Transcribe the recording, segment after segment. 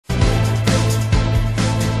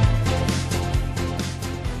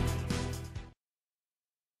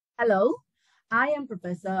Hello, I am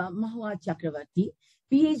Professor mohuyacb,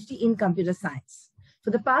 PhD in Computer Science.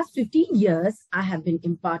 For the past 15 years, I have been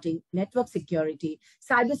imparting network security,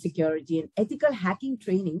 cybersecurity, and ethical hacking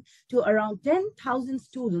training to around 10,000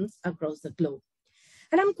 students across the globe.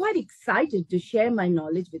 And I'm quite excited to share my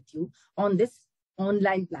knowledge with you on this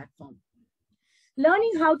online platform.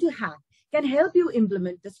 Learning how to hack can help you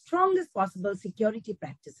implement the strongest possible security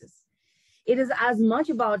practices. It is as much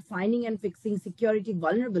about finding and fixing security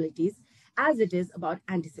vulnerabilities as it is about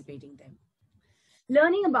anticipating them.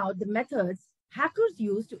 Learning about the methods hackers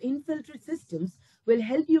use to infiltrate systems will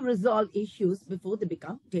help you resolve issues before they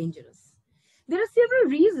become dangerous. There are several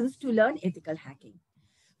reasons to learn ethical hacking.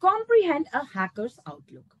 Comprehend a hacker's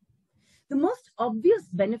outlook. The most obvious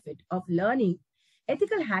benefit of learning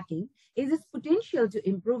ethical hacking is its potential to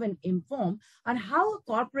improve and inform on how a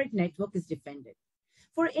corporate network is defended.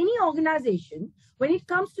 For any organization, when it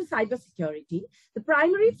comes to cybersecurity, the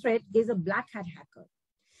primary threat is a black hat hacker.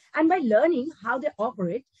 And by learning how they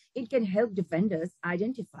operate, it can help defenders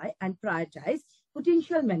identify and prioritize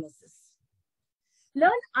potential menaces.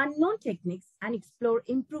 Learn unknown techniques and explore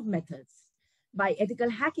improved methods. By ethical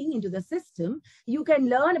hacking into the system, you can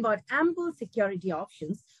learn about ample security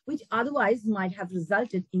options which otherwise might have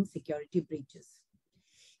resulted in security breaches.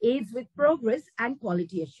 Aids with progress and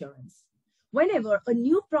quality assurance. Whenever a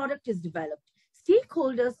new product is developed,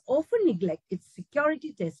 stakeholders often neglect its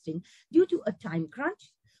security testing due to a time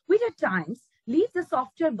crunch, which at times leaves the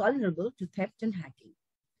software vulnerable to theft and hacking.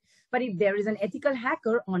 But if there is an ethical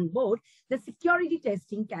hacker on board, the security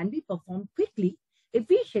testing can be performed quickly,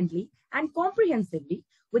 efficiently, and comprehensively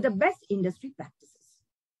with the best industry practices.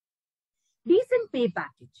 Decent pay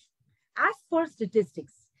package. As per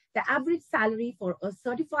statistics, the average salary for a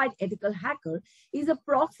certified ethical hacker is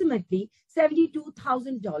approximately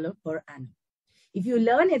 $72,000 per annum. If you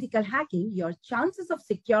learn ethical hacking, your chances of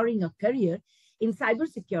securing a career in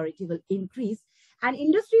cybersecurity will increase, an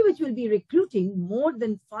industry which will be recruiting more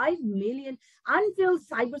than 5 million unfilled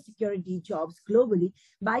cybersecurity jobs globally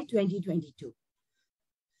by 2022.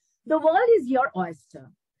 The world is your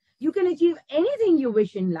oyster. You can achieve anything you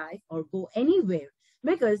wish in life or go anywhere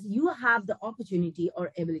because you have the opportunity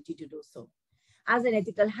or ability to do so. As an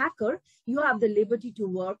ethical hacker, you have the liberty to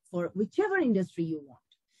work for whichever industry you want.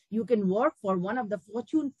 You can work for one of the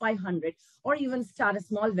Fortune 500 or even start a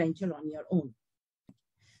small venture on your own.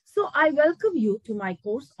 So I welcome you to my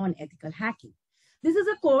course on ethical hacking. This is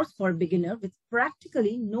a course for beginner with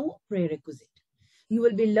practically no prerequisite. You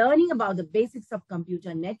will be learning about the basics of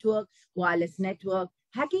computer network, wireless network,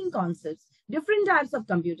 hacking concepts, different types of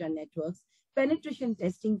computer networks, penetration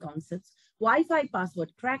testing concepts, Wi-Fi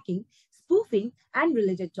password cracking, spoofing, and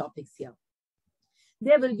related topics here.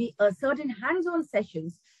 There will be a certain hands-on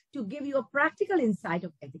sessions to give you a practical insight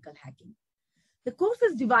of ethical hacking. The course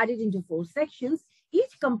is divided into 4 sections,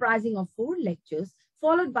 each comprising of 4 lectures,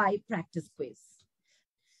 followed by practice quiz.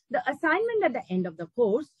 The assignment at the end of the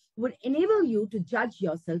course would enable you to judge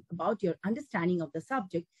yourself about your understanding of the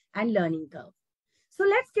subject and learning curve. So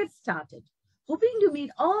let's get started. Hoping to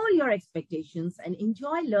meet all your expectations and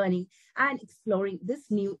enjoy learning and exploring this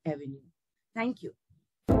new avenue. Thank you.